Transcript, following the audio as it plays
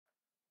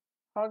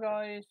Hi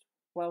guys,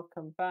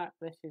 welcome back.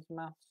 This is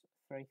Maths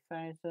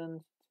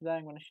 3000. Today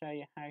I'm going to show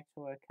you how to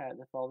work out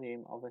the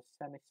volume of a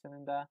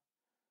semi-cylinder.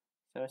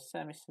 So a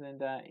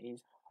semi-cylinder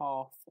is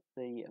half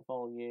the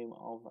volume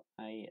of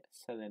a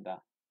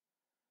cylinder.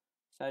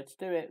 So to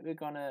do it, we're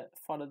going to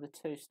follow the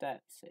two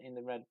steps in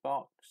the red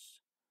box.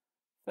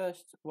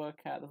 First,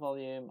 work out the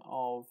volume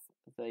of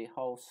the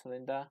whole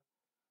cylinder.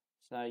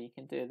 So you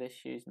can do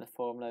this using the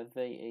formula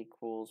V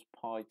equals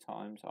pi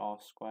times r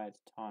squared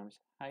times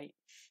h,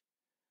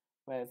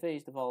 where V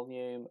is the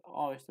volume,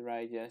 R is the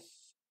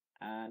radius,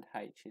 and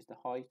H is the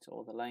height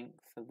or the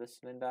length of the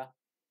cylinder.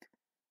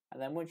 And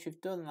then once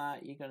you've done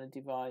that, you're going to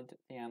divide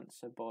the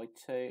answer by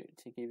 2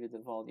 to give you the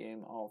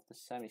volume of the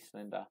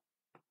semi-cylinder.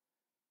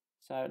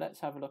 So let's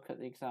have a look at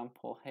the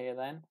example here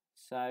then.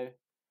 So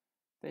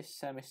this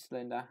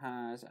semi-cylinder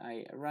has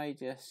a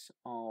radius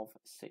of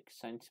 6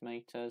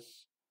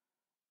 centimeters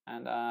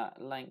and our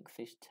length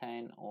is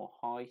 10, or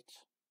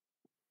height.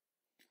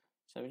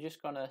 So we're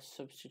just going to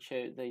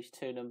substitute these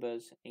two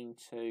numbers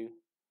into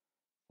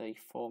the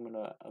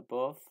formula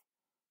above.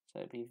 So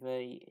it'd be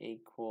V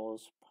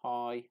equals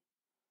pi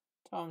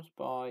times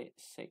by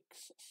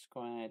 6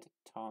 squared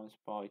times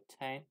by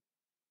 10.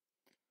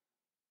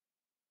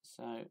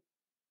 So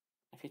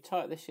if you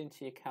type this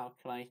into your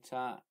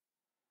calculator,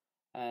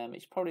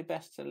 it's probably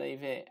best to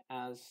leave it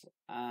as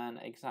an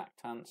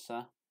exact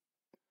answer,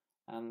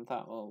 and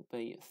that will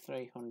be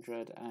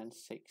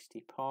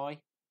 360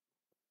 pi.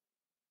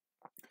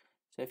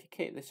 So if you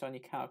keep this on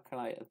your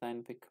calculator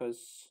then,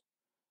 because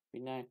we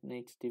now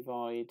need to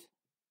divide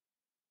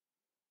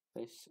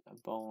this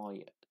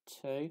by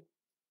 2,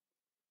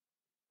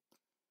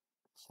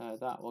 so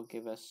that will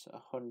give us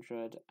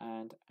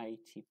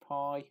 180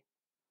 pi.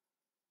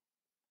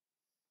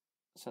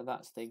 So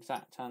that's the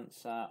exact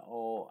answer,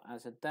 or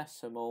as a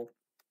decimal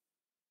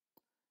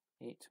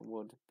it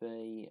would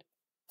be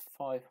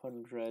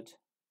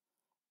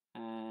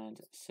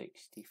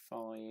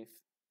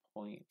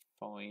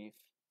 565.5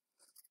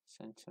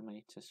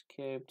 centimeters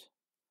cubed,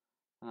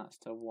 and that's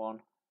to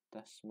 1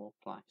 decimal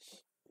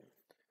place.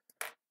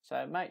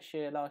 So make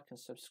sure you like and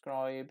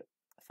subscribe.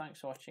 Thanks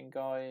for watching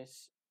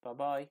guys. Bye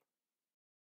bye.